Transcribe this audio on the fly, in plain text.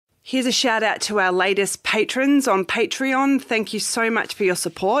Here's a shout out to our latest patrons on Patreon. Thank you so much for your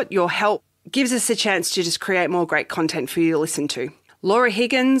support. Your help gives us a chance to just create more great content for you to listen to. Laura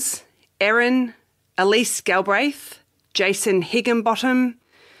Higgins, Erin, Elise Galbraith, Jason Higginbottom,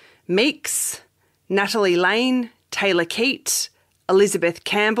 Meeks, Natalie Lane, Taylor Keat, Elizabeth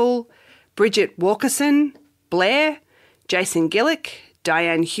Campbell, Bridget Walkerson, Blair, Jason Gillick,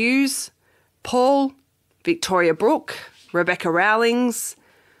 Diane Hughes, Paul, Victoria Brooke, Rebecca Rowlings,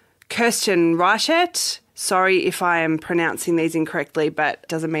 Kirsten Reichert. Sorry if I am pronouncing these incorrectly, but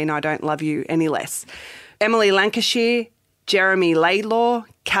doesn't mean I don't love you any less. Emily Lancashire, Jeremy Laidlaw,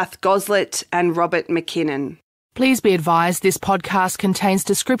 Kath Goslet and Robert McKinnon. Please be advised this podcast contains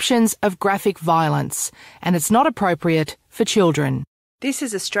descriptions of graphic violence and it's not appropriate for children. This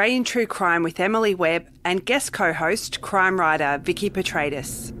is Australian True Crime with Emily Webb and guest co-host, crime writer Vicky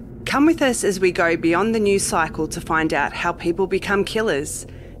Petratus. Come with us as we go beyond the news cycle to find out how people become killers,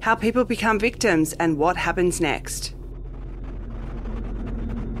 how people become victims and what happens next.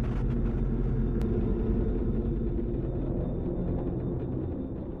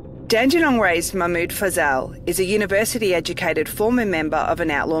 Dandenong-raised Mahmood Fazal is a university-educated former member of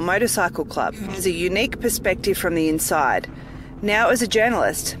an outlaw motorcycle club. He has a unique perspective from the inside. Now as a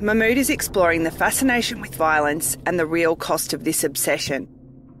journalist, Mahmood is exploring the fascination with violence and the real cost of this obsession.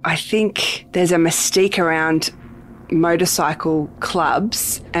 I think there's a mystique around motorcycle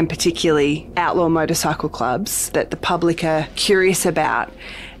clubs, and particularly outlaw motorcycle clubs, that the public are curious about.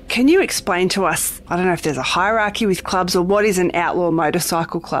 Can you explain to us, I don't know if there's a hierarchy with clubs or what is an outlaw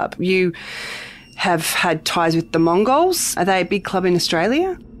motorcycle club? You have had ties with the Mongols. Are they a big club in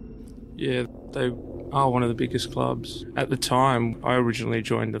Australia? Yeah, they are one of the biggest clubs. At the time, I originally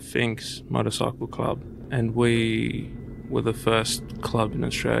joined the Finks Motorcycle Club, and we were the first club in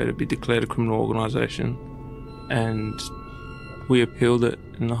Australia to be declared a criminal organisation. And we appealed it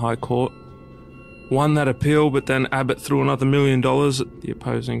in the High Court. Won that appeal, but then Abbott threw another $1 million at the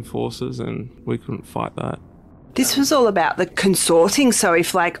opposing forces and we couldn't fight that. This was all about the consorting. So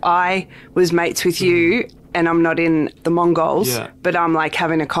if I was mates with you and I'm not in the Mongols, but I'm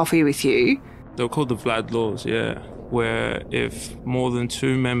having a coffee with you. They were called the Vlad laws, where if more than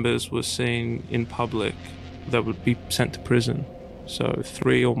 2 members were seen in public, they would be sent to prison. So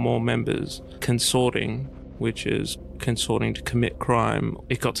 3 or more members consorting, which is consorting to commit crime.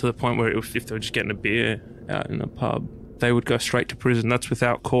 It got to the point where if they were just getting a beer out in a pub, they would go straight to prison. That's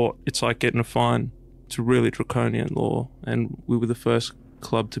without court. It's like getting a fine. It's a really draconian law, and we were the first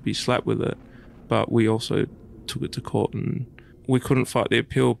club to be slapped with it, but we also took it to court, and we couldn't fight the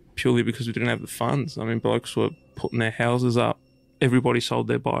appeal purely because we didn't have the funds. I mean, blokes were putting their houses up. Everybody sold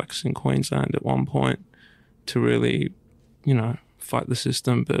their bikes in Queensland at one point to really, fight the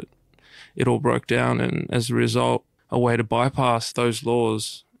system, but it all broke down, and as a result, a way to bypass those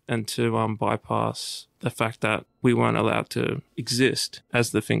laws and to bypass the fact that we weren't allowed to exist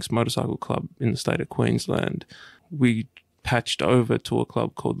as the Finks Motorcycle Club in the state of Queensland, we patched over to a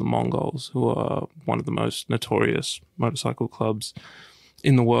club called the Mongols, who are one of the most notorious motorcycle clubs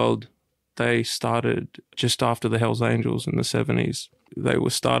in the world. They started just after the Hells Angels in the 70s. They were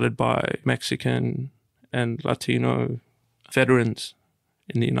started by Mexican and Latino veterans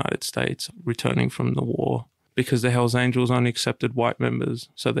in the United States returning from the war, because the Hells Angels only accepted white members.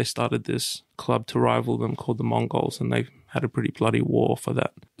 So they started this club to rival them called the Mongols, and they had a pretty bloody war for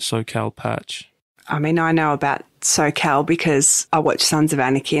that SoCal patch. I mean, I know about SoCal because I watch Sons of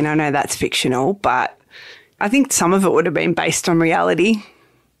Anarchy, and I know that's fictional, but I think some of it would have been based on reality.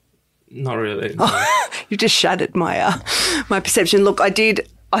 Not really. No. You've just shattered my perception. Look,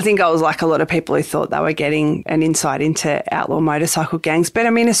 I think I was like a lot of people who thought they were getting an insight into outlaw motorcycle gangs. But I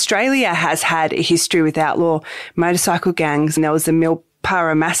mean, Australia has had a history with outlaw motorcycle gangs, and there was the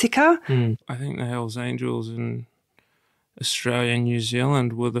Milpara massacre. I think the Hells Angels in Australia and New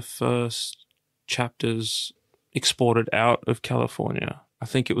Zealand were the first chapters exported out of California. I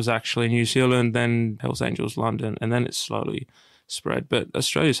think it was actually New Zealand, then Hells Angels London, and then it slowly spread. But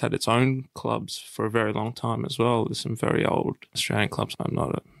Australia's had its own clubs for a very long time as well. There's some very old Australian clubs. I'm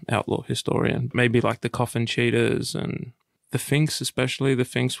not an outlaw historian. Maybe like the Coffin Cheaters and the Finks especially. The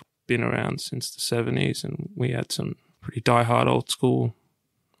Finks have been around since the 70s, and we had some pretty diehard old school,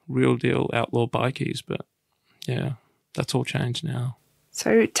 real deal outlaw bikies. But yeah, that's all changed now.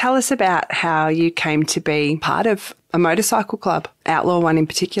 So tell us about how you came to be part of a motorcycle club, outlaw one in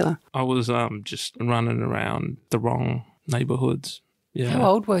particular. I was just running around the wrong neighbourhoods. Yeah.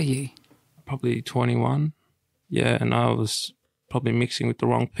 How old were you? Probably 21. Yeah, and I was probably mixing with the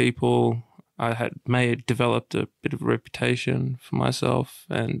wrong people. I may have developed a bit of a reputation for myself,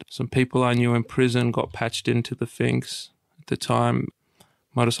 and some people I knew in prison got patched into the Finks at the time.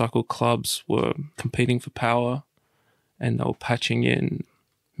 motorcycle clubs were competing for power and they were patching in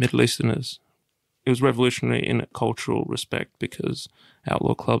Middle Easterners. It was revolutionary in a cultural respect because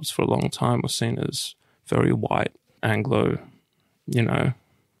outlaw clubs for a long time were seen as very white, Anglo,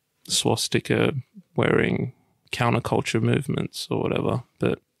 swastika wearing counterculture movements or whatever.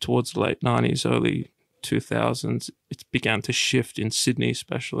 But towards the late 90s, early 2000s, it began to shift in Sydney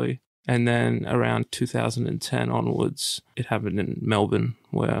especially. And then around 2010 onwards, it happened in Melbourne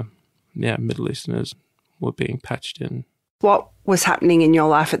where, Middle Easterners were being patched in. What was happening in your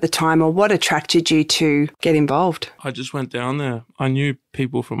life at the time, or what attracted you to get involved? I just went down there. I knew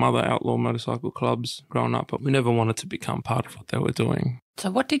people from other outlaw motorcycle clubs growing up, but we never wanted to become part of what they were doing. So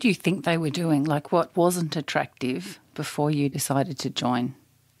what did you think they were doing? Like, what wasn't attractive before you decided to join?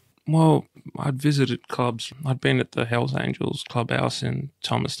 Well, I'd visited clubs. I'd been at the Hells Angels clubhouse in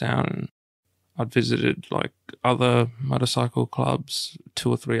Thomastown, and I'd visited like other motorcycle clubs,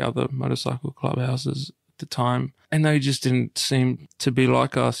 2 or 3 other motorcycle clubhouses at the time, and they just didn't seem to be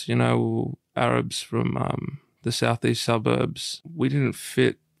like us, Arabs from the southeast suburbs. We didn't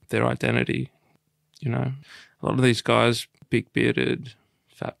fit their identity, A lot of these guys, big-bearded,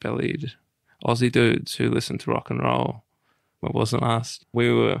 fat-bellied Aussie dudes who listen to rock and roll. It wasn't us.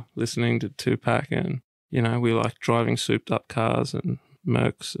 We were listening to Tupac and, we liked driving souped-up cars and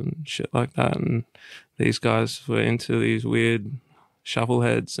Mercs and shit like that. And these guys were into these weird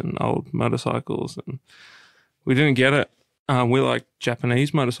shovelheads and old motorcycles, and we didn't get it. We liked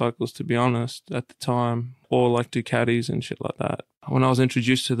Japanese motorcycles, to be honest, at the time, or like Ducatis and shit like that. When I was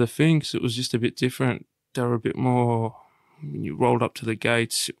introduced to the Finks, it was just a bit different. They were a bit more, when you rolled up to the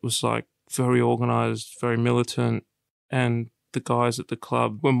gates, it was like very organised, very militant, and the guys at the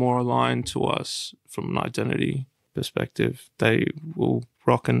club were more aligned to us from an identity perspective. They were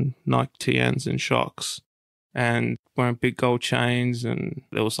rocking Nike TNs and Shocks and wearing big gold chains, and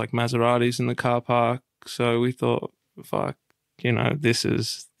there was like Maseratis in the car park. So we thought, fuck, this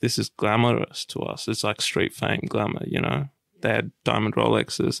is glamorous to us. It's like street fame glamour, They had diamond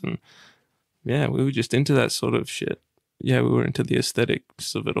Rolexes, and we were just into that sort of shit. We were into the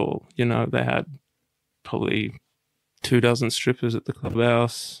aesthetics of it all. They had probably 24 strippers at the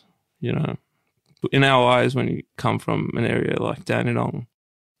clubhouse, In our eyes, when you come from an area like Dandenong,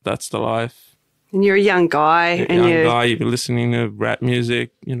 that's the life. And you're a young guy. You've been listening to rap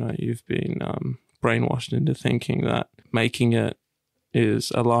music, you've been brainwashed into thinking that making it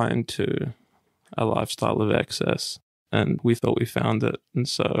is aligned to a lifestyle of excess. And we thought we found it. And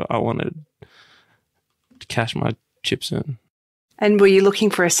so I wanted to cash my chips in. And were you looking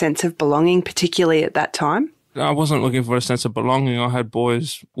for a sense of belonging, particularly at that time? I wasn't looking for a sense of belonging. I had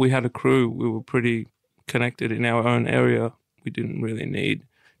boys. We had a crew. We were pretty connected in our own area. We didn't really need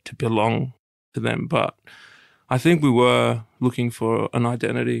to belong to them. But I think we were looking for an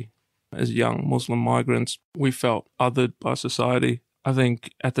identity. As young Muslim migrants, we felt othered by society. I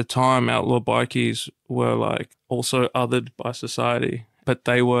think at the time, outlaw bikies were like also othered by society, but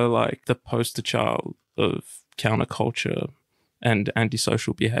they were like the poster child of counterculture and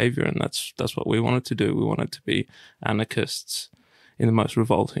antisocial behavior, and that's what we wanted to do. We wanted to be anarchists in the most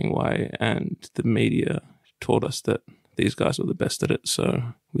revolting way, and the media taught us that these guys were the best at it,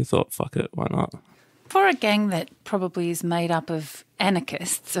 so we thought, fuck it, why not? For a gang that probably is made up of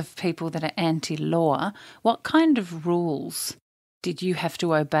anarchists, of people that are anti-law, what kind of rules did you have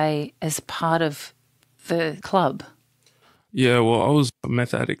to obey as part of the club? Yeah, well, I was a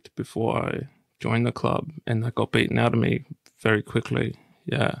meth addict before I joined the club, and that got beaten out of me very quickly.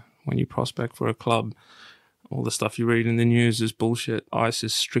 Yeah, when you prospect for a club, all the stuff you read in the news is bullshit. ICE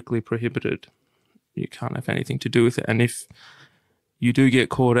is strictly prohibited. You can't have anything to do with it. And if you do get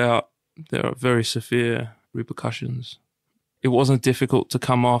caught out, there are very severe repercussions. It wasn't difficult to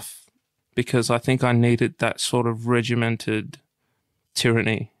come off because I think I needed that sort of regimented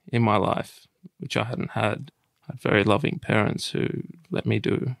tyranny in my life, which I hadn't had. I had very loving parents who let me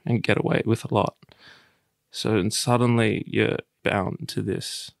do and get away with a lot. So and suddenly you're bound to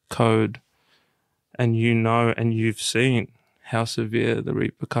this code, and and you've seen how severe the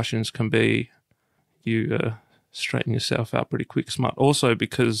repercussions can be. You straighten yourself out pretty quick, smart. Also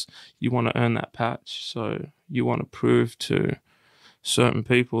because you want to earn that patch, so you want to prove to certain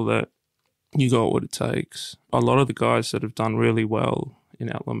people that you got what it takes. A lot of the guys that have done really well in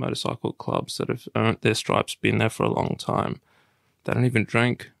outlaw motorcycle clubs that have earned their stripes, been there for a long time, they don't even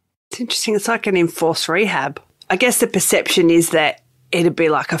drink. It's interesting. It's like an enforced rehab. I guess the perception is that it'd be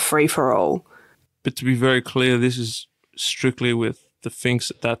like a free-for-all. But to be very clear, this is strictly with the Finks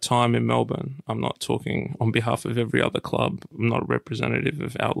at that time in Melbourne, I'm not talking on behalf of every other club. I'm not a representative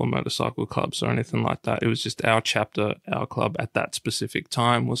of Outlaw motorcycle clubs or anything like that. It was just our chapter, our club at that specific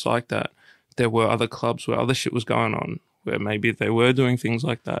time was like that. There were other clubs where other shit was going on, where maybe they were doing things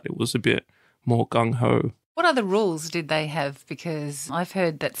like that. It was a bit more gung-ho. What other rules did they have? Because I've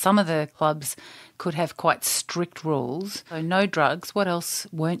heard that some of the clubs could have quite strict rules. So no drugs. What else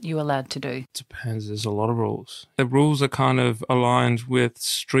weren't you allowed to do? Depends. There's a lot of rules. The rules are kind of aligned with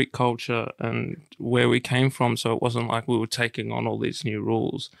street culture and where we came from. So it wasn't like we were taking on all these new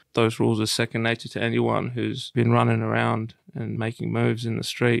rules. Those rules are second nature to anyone who's been running around and making moves in the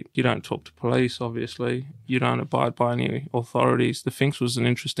street. You don't talk to police, obviously. You don't abide by any authorities. The Finks was an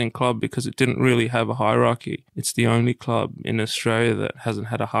interesting club because it didn't really have a hierarchy. It's the only club in Australia that hasn't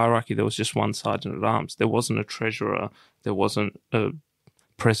had a hierarchy. There was just one sergeant at arms. There wasn't a treasurer. There wasn't a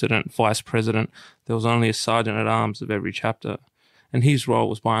president, vice president. There was only a sergeant at arms of every chapter. And his role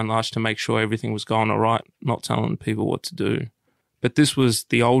was by and large to make sure everything was going all right, not telling people what to do. But this was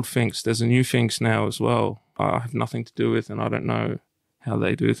the old Finks. There's a new Finks now as well. I have nothing to do with, and I don't know how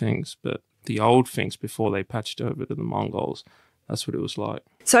they do things. But the old Finks, before they patched over to the Mongols, that's what it was like.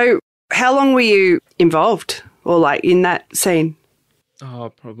 So how long were you involved or like in that scene?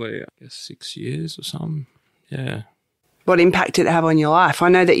 Oh, probably, I guess 6 years or something. Yeah. What impact did it have on your life? I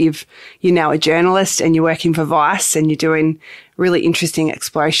know that you're now a journalist and you're working for Vice and you're doing really interesting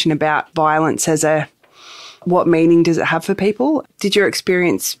exploration about violence what meaning does it have for people? Did your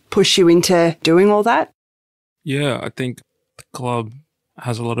experience push you into doing all that? Yeah, I think the club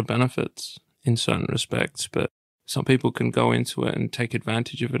has a lot of benefits in certain respects, but some people can go into it and take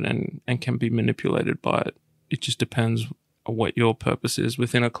advantage of it and can be manipulated by it. It just depends on what your purpose is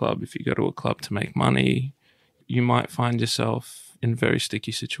within a club. If you go to a club to make money, you might find yourself in very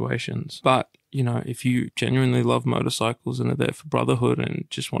sticky situations. But, you know, if you genuinely love motorcycles and are there for brotherhood and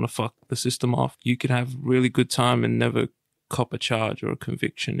just want to fuck the system off, you could have really good time and never cop a charge or a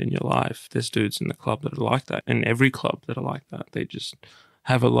conviction in your life. There's dudes in the club that are like that, and every club that are like that. They just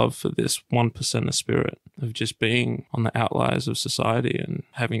have a love for this 1%er spirit of just being on the outliers of society and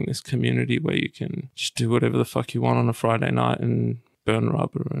having this community where you can just do whatever the fuck you want on a Friday night and burn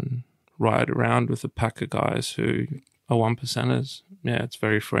rubber and ride around with a pack of guys who are 1%ers. Yeah, it's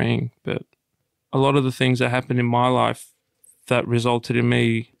very freeing. But a lot of the things that happened in my life that resulted in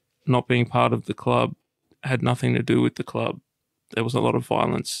me not being part of the club had nothing to do with the club. There was a lot of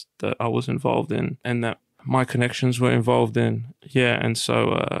violence that I was involved in and that my connections were involved in. Yeah, and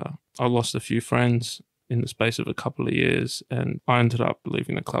so I lost a few friends in the space of a couple of years and I ended up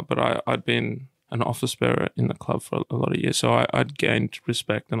leaving the club. But I'd been an office bearer in the club for a lot of years, so I'd gained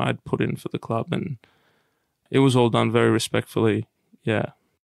respect and I'd put in for the club and it was all done very respectfully, yeah.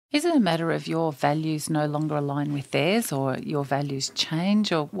 Is it a matter of your values no longer align with theirs or your values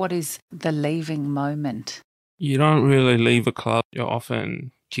change, or what is the leaving moment? You don't really leave a club. You're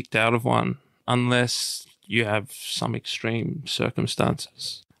often kicked out of one unless you have some extreme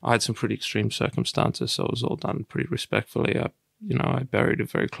circumstances. I had some pretty extreme circumstances, so it was all done pretty respectfully. I buried a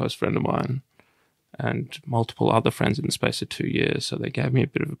very close friend of mine and multiple other friends in the space of 2 years, so they gave me a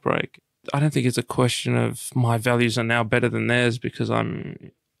bit of a break. I don't think it's a question of my values are now better than theirs because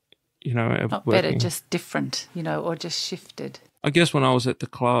I'm, not working. Better, just different, or just shifted. I guess when I was at the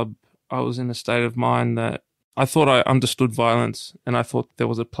club, I was in a state of mind that I thought I understood violence and I thought there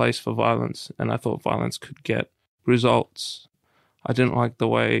was a place for violence and I thought violence could get results. I didn't like the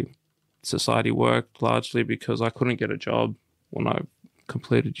way society worked, largely because I couldn't get a job when I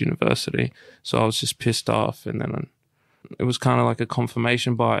completed university. So I was just pissed off, and then it was kind of like a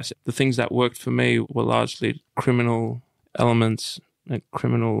confirmation bias. The things that worked for me were largely criminal elements and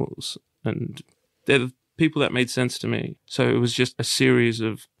criminals, and they're the people that made sense to me. So it was just a series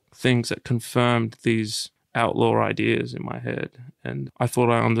of things that confirmed these outlaw ideas in my head. And I thought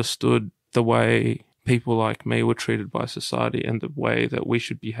I understood the way people like me were treated by society and the way that we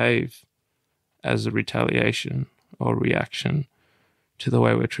should behave as a retaliation or reaction to the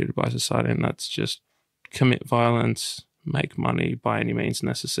way we're treated by society. And that's just commit violence, make money by any means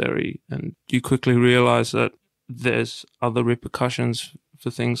necessary. And you quickly realize that there's other repercussions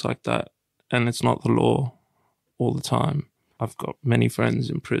for things like that. And it's not the law all the time. I've got many friends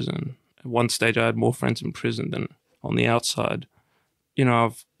in prison. At one stage, I had more friends in prison than on the outside.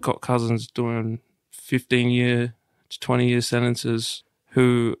 I've got cousins doing 15-year to 20-year sentences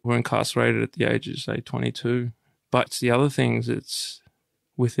who were incarcerated at the age of, say, 22. But it's the other things. It's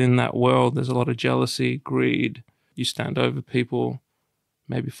within that world, there's a lot of jealousy, greed. You stand over people.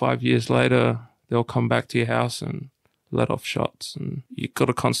 Maybe 5 years later, they'll come back to your house and let off shots. And you've got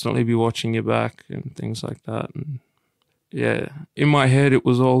to constantly be watching your back and things like that. And yeah, in my head it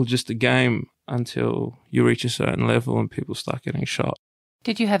was all just a game until you reach a certain level and people start getting shot.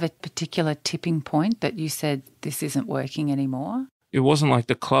 Did you have a particular tipping point that you said, this isn't working anymore? It wasn't like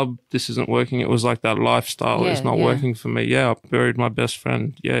the club, this isn't working. It was like that lifestyle is not working for me. Yeah, I buried my best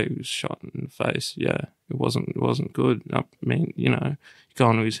friend. Yeah, he was shot in the face. Yeah, it wasn't good. I mean, you know, you go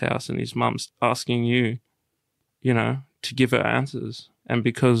into his house and his mum's asking you, you know, to give her answers. And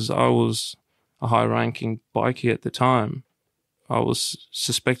because I was a high-ranking bikie at the time, I was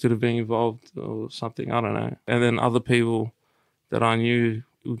suspected of being involved or something, I don't know. And then other people that I knew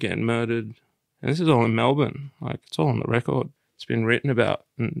were getting murdered. And this is all in Melbourne. Like, it's all on the record. It's been written about,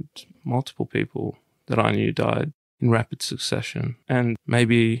 and multiple people that I knew died in rapid succession. And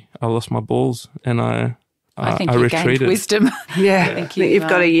maybe I lost my balls and I think you gained wisdom. Yeah, I think you've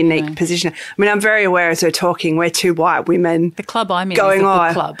got a unique position. I mean, I'm very aware as we're talking, we're two white women. The club I'm in going is the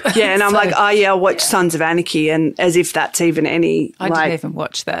on. Book Club. Yeah, and I'm like, I'll watch Sons of Anarchy, and as if that's even any... I didn't even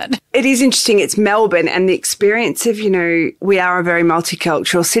watch that. It is interesting. It's Melbourne, and the experience of, you know, we are a very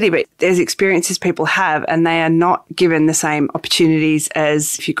multicultural city, but there's experiences people have, and they are not given the same opportunities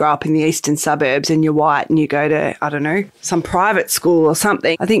as if you grow up in the eastern suburbs and you're white and you go to, I don't know, some private school or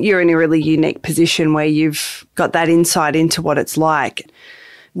something. I think you're in a really unique position where you've got that insight into what it's like.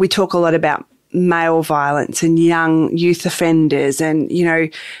 We talk a lot about male violence and young youth offenders, and, you know,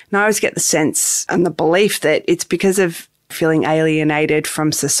 and I always get the sense and the belief that it's because of feeling alienated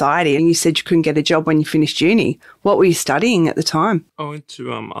from society. And you said you couldn't get a job when you finished uni. What were you studying at the time? I went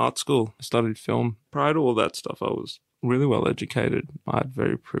to art school. I studied film. Prior to all that stuff, I was really well educated. I had a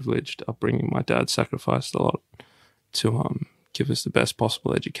very privileged upbringing. My dad sacrificed a lot to give us the best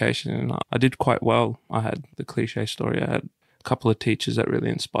possible education, and I did quite well. I had the cliche story. I had a couple of teachers that really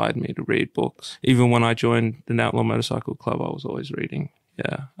inspired me to read books. Even when I joined the Outlaw Motorcycle Club, I was always reading.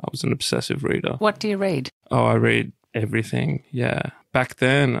 Yeah, I was an obsessive reader. What do you read? Oh, I read everything, yeah. Back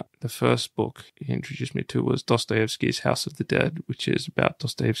then, the first book he introduced me to was Dostoevsky's House of the Dead, which is about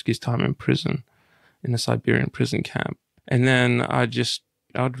Dostoevsky's time in prison, in a Siberian prison camp. And then I'd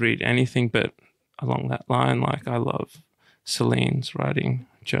read anything but along that line. Like, I love Celine's writing,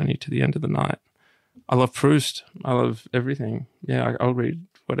 Journey to the End of the Night. I love Proust. I love everything. Yeah, I'll read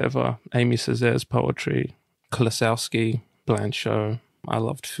whatever. Amy Césaire's poetry, Kolosowski, Blanchot. I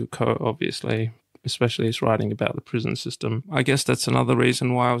loved Foucault, obviously, especially his writing about the prison system. I guess that's another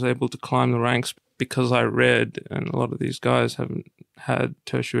reason why I was able to climb the ranks, because I read, and a lot of these guys haven't had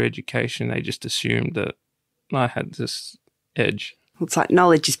tertiary education. They just assumed that I had this edge. It's like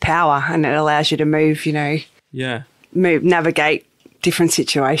knowledge is power, and it allows you to move, you know. Yeah. Navigate different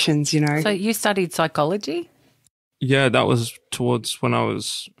situations, you know. So you studied psychology? Yeah, that was towards when I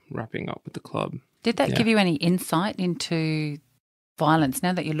was wrapping up with the club. Did that give you any insight into violence,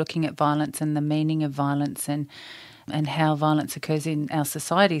 now that you're looking at violence and the meaning of violence and how violence occurs in our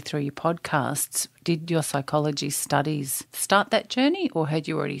society through your podcasts? Did your psychology studies start that journey, or had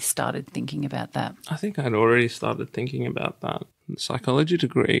you already started thinking about that? I think I'd already started thinking about that. The psychology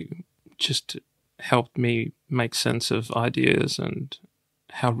degree just helped me make sense of ideas and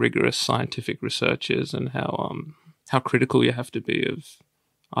how rigorous scientific research is, and how critical you have to be of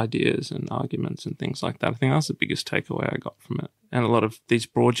ideas and arguments and things like that. I think that's the biggest takeaway I got from it. And a lot of these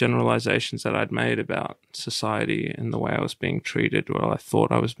broad generalizations that I'd made about society and the way I was being treated, or I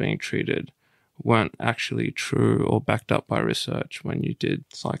thought I was being treated, weren't actually true or backed up by research when you did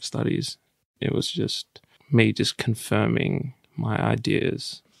psych studies. It was just me just confirming my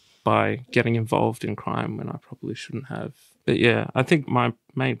ideas by getting involved in crime when I probably shouldn't have. But yeah, I think my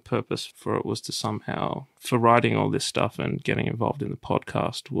main purpose for it was to somehow, for writing all this stuff and getting involved in the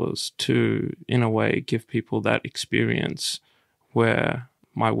podcast, was to, in a way, give people that experience where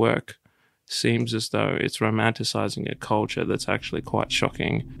my work seems as though it's romanticizing a culture that's actually quite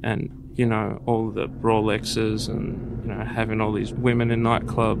shocking. And, you know, all the Rolexes and, you know, having all these women in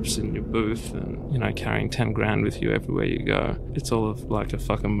nightclubs in your booth and, you know, carrying 10 grand with you everywhere you go. It's all like a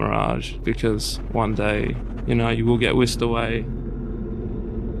fucking mirage, because one day, you know, you will get whisked away.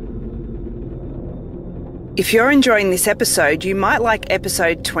 If you're enjoying this episode, you might like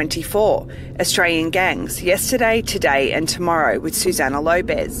episode 24, Australian Gangs, Yesterday, Today and Tomorrow with Susanna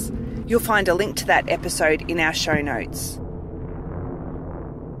Lopez. You'll find a link to that episode in our show notes.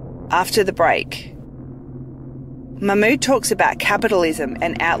 After the break, Mahmood talks about capitalism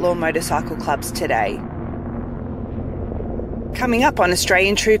and outlaw motorcycle clubs today. Coming up on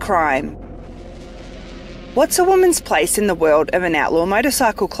Australian True Crime. What's a woman's place in the world of an outlaw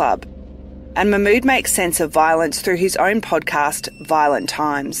motorcycle club? And Mahmood makes sense of violence through his own podcast, Violent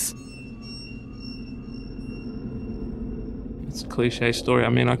Times. It's a cliche story. I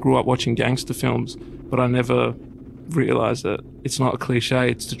mean, I grew up watching gangster films, but I never realize that it's not a cliche,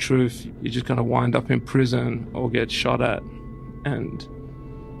 it's the truth. You're just going to wind up in prison or get shot at. And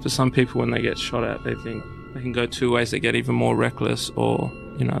for some people, when they get shot at, they think they can go two ways. They get even more reckless, or,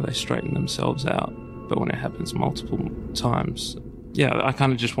 you know, they straighten themselves out. But when it happens multiple times, yeah, I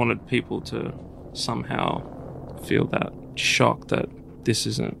kind of just wanted people to somehow feel that shock that this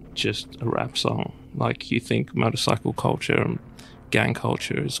isn't just a rap song. Like, you think motorcycle culture and gang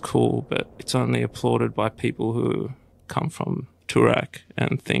culture is cool, but it's only applauded by people who come from Toorak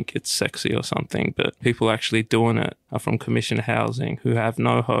and think it's sexy or something. But people actually doing it are from commissioned housing, who have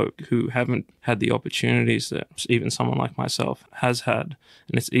no hope, who haven't had the opportunities that even someone like myself has had.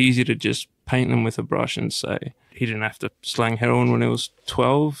 And it's easy to just paint them with a brush and say he didn't have to slang heroin when he was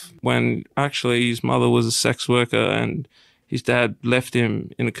 12, when actually his mother was a sex worker and his dad left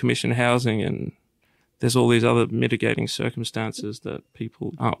him in a commissioned housing, and there's all these other mitigating circumstances that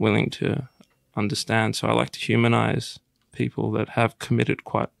people aren't willing to understand. So I like to humanize people that have committed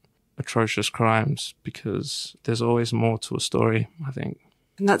quite atrocious crimes, because there's always more to a story, I think.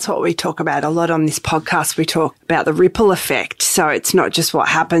 And that's what we talk about a lot on this podcast. We talk about the ripple effect. So it's not just what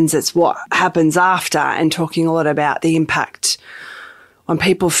happens, it's what happens after, and talking a lot about the impact on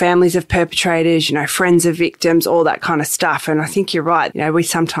people, families of perpetrators, you know, friends of victims, all that kind of stuff. And I think you're right. You know, we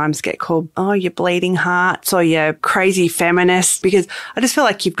sometimes get called, oh, you're bleeding hearts, or you're crazy feminists, because I just feel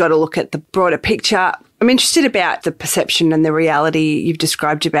like you've got to look at the broader picture. I'm interested about the perception and the reality you've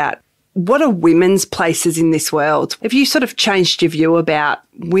described about what are women's places in this world. Have you sort of changed your view about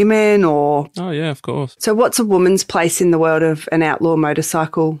women, or? Oh, yeah, of course. So what's a woman's place in the world of an outlaw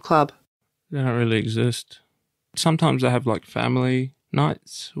motorcycle club? They don't really exist. Sometimes they have like family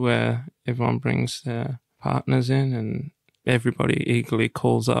nights where everyone brings their partners in and everybody eagerly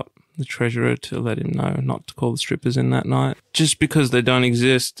calls up the treasurer to let him know not to call the strippers in that night. Just because they don't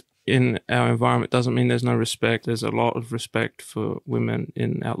exist in our environment doesn't mean there's no respect. There's a lot of respect for women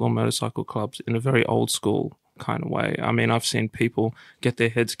in outlaw motorcycle clubs in a very old school kind of way. I mean, I've seen people get their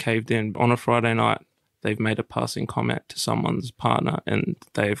heads caved in on a Friday night. They've made a passing comment to someone's partner and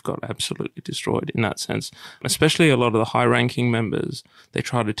they've got absolutely destroyed in that sense. Especially a lot of the high-ranking members, they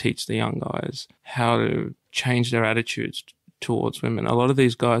try to teach the young guys how to change their attitudes towards women. A lot of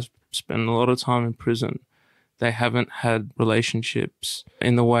these guys spend a lot of time in prison. They haven't had relationships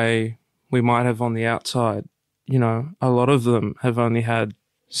in the way we might have on the outside. You know, a lot of them have only had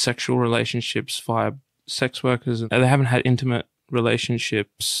sexual relationships via sex workers. They haven't had intimate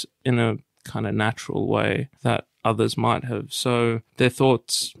relationships in a kind of natural way that others might have. So their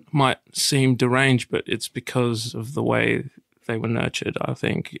thoughts might seem deranged, but it's because of the way they were nurtured, I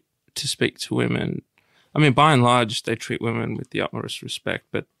think, to speak to women. I mean, by and large, they treat women with the utmost respect,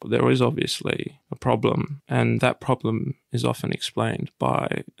 but there is obviously a problem, and that problem is often explained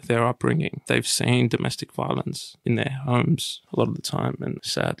by their upbringing. They've seen domestic violence in their homes a lot of the time, and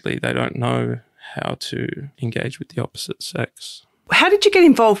sadly, they don't know how to engage with the opposite sex. How did you get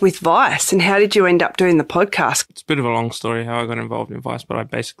involved with Vice, and how did you end up doing the podcast? It's a bit of a long story how I got involved in Vice, but I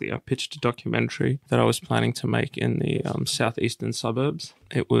pitched a documentary that I was planning to make in the southeastern suburbs.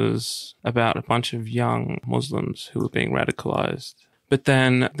 It was about a bunch of young Muslims who were being radicalised. But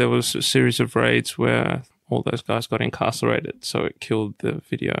then there was a series of raids where all those guys got incarcerated, so it killed the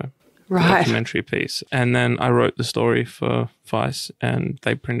video. Right. Documentary piece. And then I wrote the story for Vice and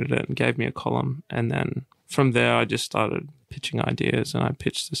they printed it and gave me a column. And then from there, I just started pitching ideas, and I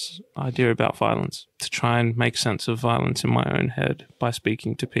pitched this idea about violence to try and make sense of violence in my own head by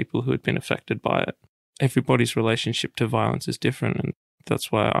speaking to people who had been affected by it. Everybody's relationship to violence is different, and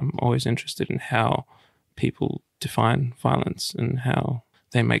that's why I'm always interested in how people define violence and how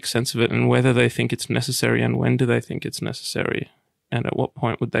they make sense of it and whether they think it's necessary and when do they think it's necessary. And at what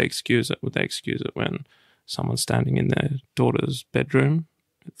point would they excuse it? Would they excuse it when someone's standing in their daughter's bedroom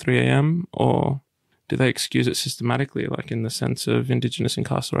at 3 a.m. or do they excuse it systematically, like in the sense of Indigenous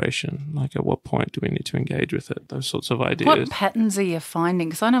incarceration? Like at what point do we need to engage with it? Those sorts of ideas. What patterns are you finding?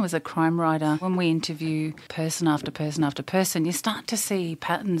 Because I know as a crime writer, when we interview person after person after person, you start to see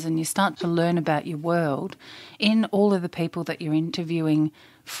patterns and you start to learn about your world in all of the people that you're interviewing,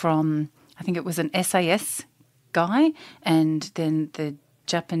 from, I think it was an SAS guy and then the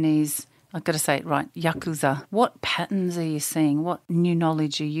Japanese, I've got to say it right, Yakuza. What patterns are you seeing? What new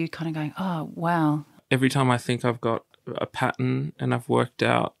knowledge are you kind of going, oh, wow? Every time I think I've got a pattern and I've worked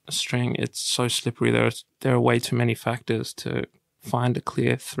out a string, it's so slippery. There are way too many factors to find a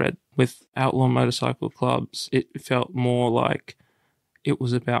clear thread. With outlaw motorcycle clubs, it felt more like it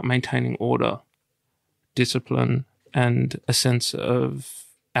was about maintaining order, discipline, and a sense of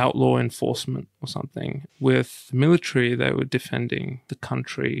outlaw enforcement or something. With the military, they were defending the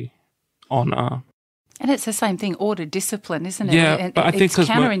country, honour, And it's the same thing, order, discipline, isn't it? Yeah, and but I think it's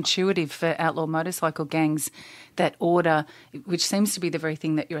counterintuitive for outlaw motorcycle gangs that order, which seems to be the very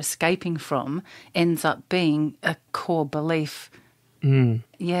thing that you're escaping from, ends up being a core belief.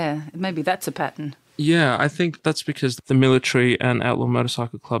 Yeah, maybe that's a pattern. Yeah, I think that's because the military and outlaw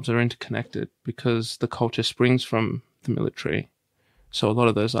motorcycle clubs are interconnected because the culture springs from the military. So a lot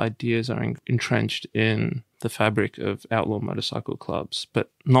of those ideas are entrenched in the fabric of outlaw motorcycle clubs,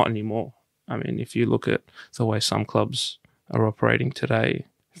 but not anymore. I mean, if you look at the way some clubs are operating today,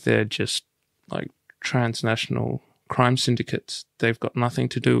 they're just like transnational crime syndicates. They've got nothing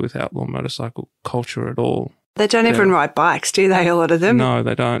to do with outlaw motorcycle culture at all. They don't even ride bikes, do they, a lot of them? No,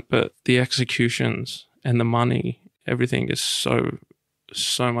 they don't. But the executions and the money, everything is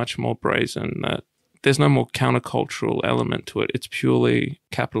so much more brazen that there's no more countercultural element to it. It's purely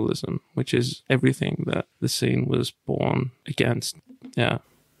capitalism, which is everything that the scene was born against. Yeah.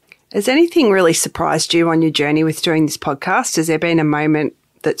 Has anything really surprised you on your journey with doing this podcast? Has there been a moment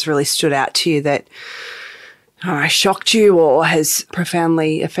that's really stood out to you that shocked you or has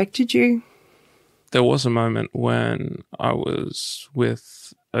profoundly affected you? There was a moment when I was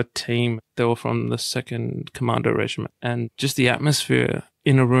with a team. They were from the 2nd Commando Regiment, and just the atmosphere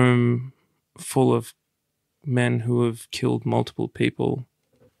in a room full of men who have killed multiple people.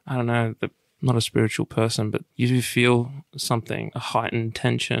 I don't know, I'm not a spiritual person, but you do feel something, a heightened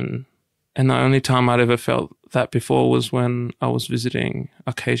tension. And the only time I'd ever felt that before was when I was visiting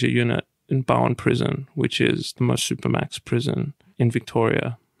Acacia Unit in Bowen Prison, which is the most supermax prison in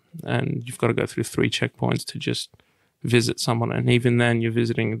Victoria. And you've got to go through 3 checkpoints to just visit someone. And even then, you're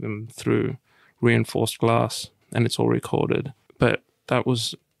visiting them through reinforced glass, and it's all recorded. But that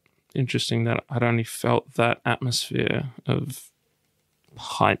was interesting that I'd only felt that atmosphere of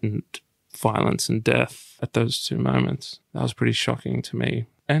heightened violence and death at those 2 moments. That was pretty shocking to me.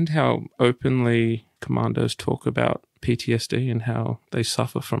 And how openly commandos talk about PTSD and how they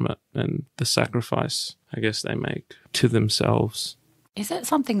suffer from it and the sacrifice, I guess, they make to themselves. Is that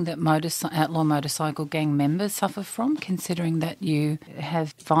something that outlaw motorcycle gang members suffer from, considering that you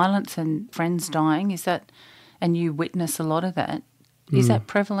have violence and friends dying? And you witness a lot of that? Is that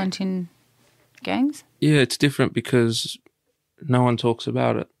prevalent in gangs? Yeah, it's different because no one talks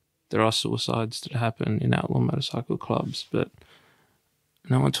about it. There are suicides that happen in outlaw motorcycle clubs, but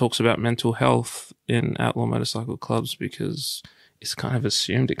no one talks about mental health in outlaw motorcycle clubs because it's kind of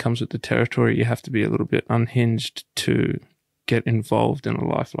assumed it comes with the territory. You have to be a little bit unhinged to get involved in a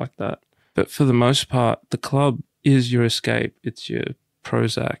life like that. But for the most part, the club is your escape. It's your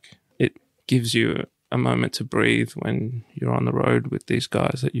Prozac. It gives you a moment to breathe when you're on the road with these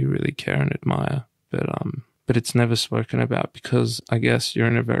guys that you really care and admire. But it's never spoken about because I guess you're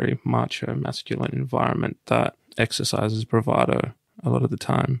in a very macho, masculine environment that exercises bravado a lot of the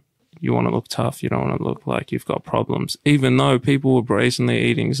time. You want to look tough. You don't want to look like you've got problems. Even though people were brazenly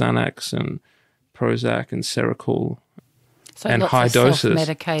eating Xanax and Prozac and Seroquel and high doses.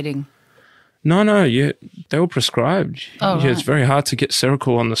 Self-medicating. No, they were prescribed. Oh, right. It's very hard to get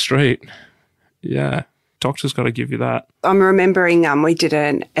Seroquel on the street. Yeah, doctor's got to give you that. I'm remembering we did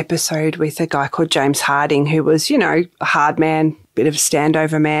an episode with a guy called James Harding who was, a hard man, bit of a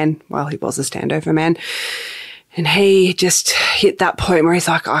standover man. Well, he was a standover man. And he just hit that point where he's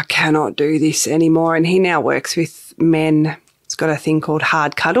like, I cannot do this anymore. And he now works with men. It's got a thing called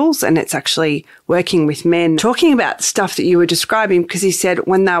Hard Cuddles, and it's actually working with men, talking about the stuff that you were describing, because he said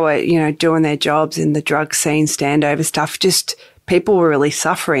when they were, doing their jobs in the drug scene, standover stuff, just people were really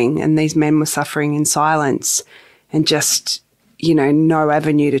suffering, and these men were suffering in silence and just, no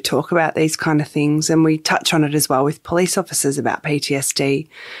avenue to talk about these kind of things. And we touch on it as well with police officers about PTSD,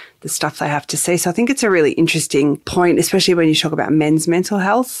 the stuff they have to see. So I think it's a really interesting point, especially when you talk about men's mental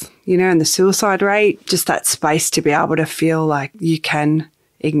health, and the suicide rate, just that space to be able to feel like you can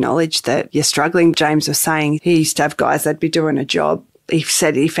acknowledge that you're struggling. James was saying he used to have guys that'd be doing a job. He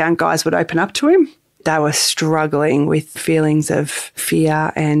said he found guys would open up to him. They were struggling with feelings of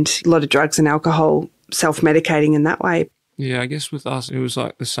fear and a lot of drugs and alcohol, self-medicating in that way. Yeah, I guess with us, it was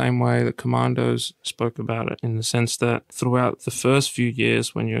like the same way that commandos spoke about it, in the sense that throughout the first few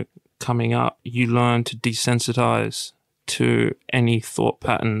years when you're coming up, you learn to desensitize to any thought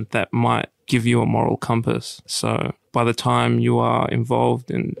pattern that might give you a moral compass. So by the time you are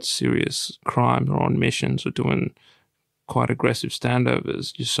involved in serious crime or on missions or doing quite aggressive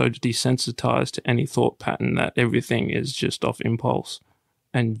standovers, you're so desensitized to any thought pattern that everything is just off impulse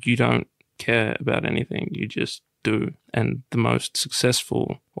and you don't care about anything. You just do. And the most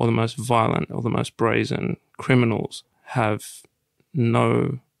successful or the most violent or the most brazen criminals have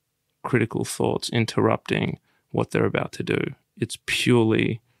no critical thoughts interrupting what they're about to do. It's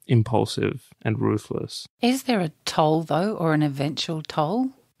purely impulsive and ruthless. Is there a toll, though, or an eventual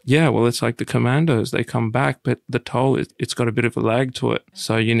toll? Yeah, well, it's like the commandos. They come back, but the toll, it's got a bit of a lag to it.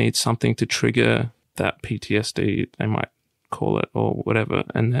 So you need something to trigger that PTSD, they might call it, or whatever,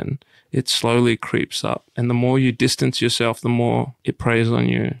 and then it slowly creeps up. And the more you distance yourself, the more it preys on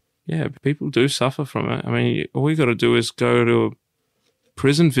you. Yeah, people do suffer from it. I mean, all you got to do is go to a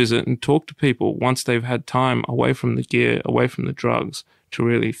prison visit and talk to people once they've had time away from the gear, away from the drugs, to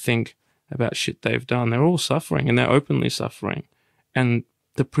really think about shit they've done. They're all suffering, and they're openly suffering. And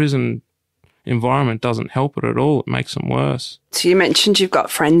the prison environment doesn't help it at all. It makes them worse. So you mentioned you've got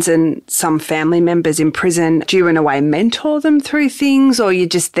friends and some family members in prison. Do you in a way mentor them through things, or you're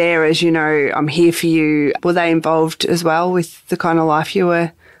just there as, you know, I'm here for you? Were they involved as well with the kind of life you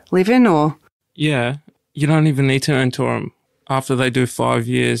were living, or? Yeah, you don't even need to mentor them. After they do 5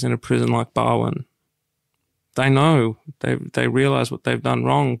 years in a prison like Barwon, they know, they realise what they've done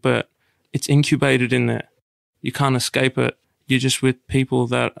wrong, but it's incubated in there. You can't escape it. You're just with people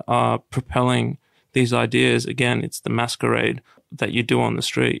that are propelling these ideas. Again, it's the masquerade that you do on the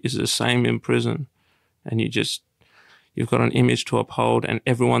street is the same in prison. And you've got an image to uphold, and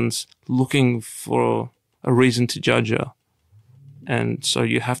everyone's looking for a reason to judge you. And so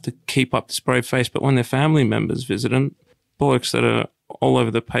you have to keep up this brave face. But when their family members visit them, blokes that are all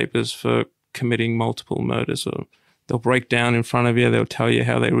over the papers for committing multiple murders, or they'll break down in front of you, they'll tell you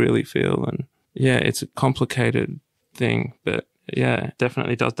how they really feel. And yeah, it's a complicated thing, but yeah, it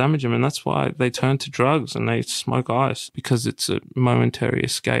definitely does damage them. And that's why they turn to drugs and they smoke ice, because it's a momentary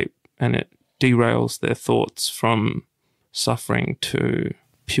escape and it derails their thoughts from suffering to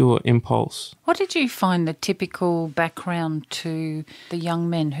pure impulse. What did you find the typical background to the young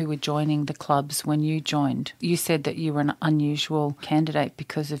men who were joining the clubs when you joined? You said that you were an unusual candidate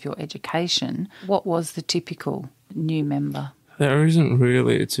because of your education. What was the typical new member? There isn't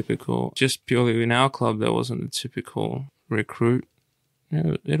really a typical, just purely in our club, there wasn't a typical recruit. You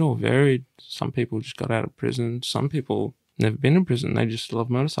know, it all varied. Some people just got out of prison. Some people never been in prison. They just love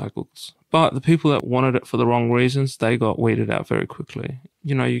motorcycles. But the people that wanted it for the wrong reasons, they got weeded out very quickly.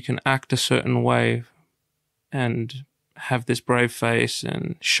 You know, you can act a certain way and have this brave face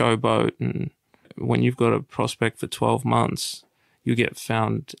and showboat, and when you've got a prospect for 12 months, you get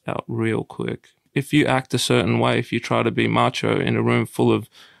found out real quick. If you act a certain way, if you try to be macho in a room full of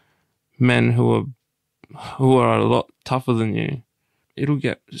men who are a lot tougher than you, it'll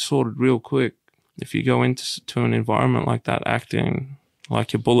get sorted real quick. If you go into an environment like that, acting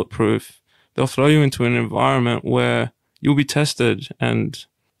like you're bulletproof, they'll throw you into an environment where you'll be tested and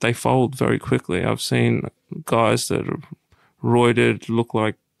they fold very quickly. I've seen guys that are roided, look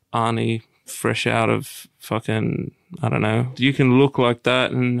like Arnie, fresh out of fucking, I don't know. You can look like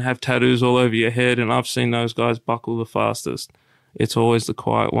that and have tattoos all over your head, and I've seen those guys buckle the fastest. It's always the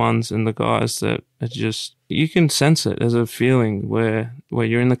quiet ones and the guys that are just, you can sense it as a feeling where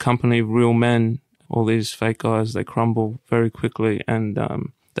you're in the company of real men. All these fake guys, they crumble very quickly, and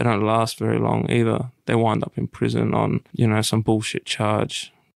they don't last very long either. They wind up in prison on, you know, some bullshit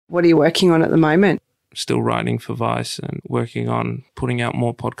charge. What are you working on at the moment? Still writing for Vice and working on putting out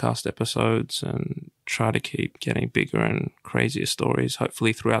more podcast episodes and try to keep getting bigger and crazier stories,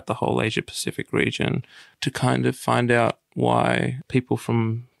 hopefully throughout the whole Asia Pacific region, to kind of find out why people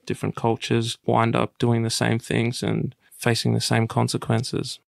from different cultures wind up doing the same things and facing the same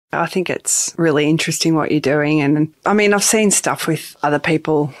consequences. I think it's really interesting what you're doing. And I mean, I've seen stuff with other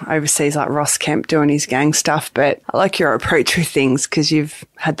people overseas, like Ross Kemp doing his gang stuff, but I like your approach with things because you've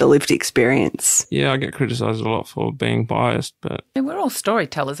had the lived experience. Yeah, I get criticised a lot for being biased, but... We're all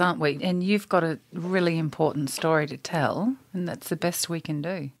storytellers, aren't we? And you've got a really important story to tell, and that's the best we can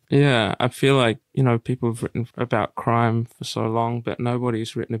do. Yeah, I feel like, you know, people have written about crime for so long, but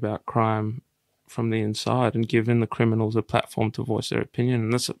nobody's written about crime from the inside and given the criminals a platform to voice their opinion.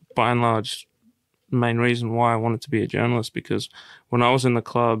 And that's by and large the main reason why I wanted to be a journalist, because when I was in the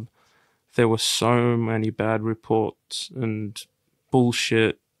club, there were so many bad reports and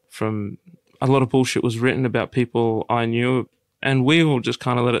bullshit a lot of bullshit was written about people I knew, and we all just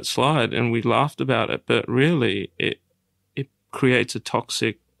kind of let it slide and we laughed about it. But really, it creates a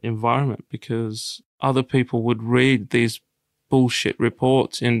toxic environment, because other people would read these bullshit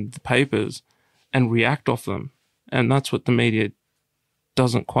reports in the papers and react off them. And that's what the media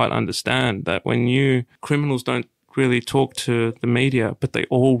doesn't quite understand, that when criminals don't really talk to the media, but they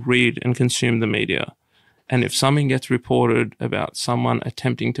all read and consume the media. And if something gets reported about someone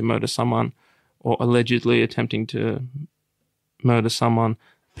attempting to murder someone or allegedly attempting to murder someone,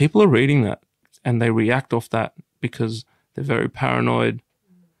 people are reading that and they react off that because they're very paranoid.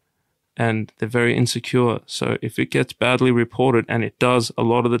 and they're very insecure. So if it gets badly reported, and it does a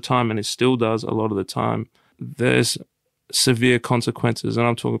lot of the time, and it still does a lot of the time, there's severe consequences, and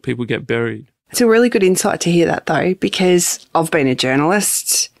I'm talking people get buried. It's a really good insight to hear that, though, because I've been a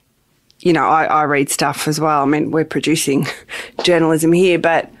journalist. You know, I read stuff as well. I mean, we're producing journalism here,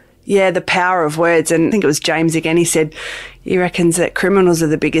 but yeah, the power of words. And I think it was James again, he said he reckons that criminals are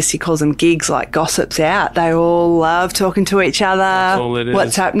the biggest, he calls them gigs, like gossips out. They all love talking to each other. That's all it is.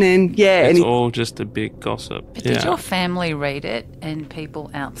 What's happening. Yeah. It's all just a big gossip. But did your family read it, and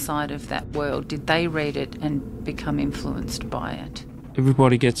people outside of that world, did they read it and become influenced by it?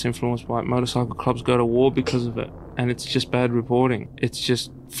 Everybody gets influenced by it. Motorcycle clubs go to war because of it. And it's just bad reporting. It's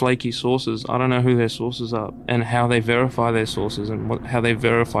just flaky sources. I don't know who their sources are and how they verify their sources and how they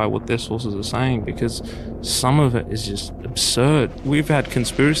verify what their sources are saying, because some of it is just absurd. We've had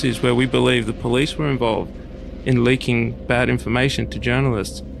conspiracies where we believe the police were involved in leaking bad information to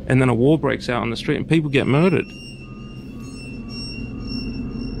journalists, and then a war breaks out on the street and people get murdered.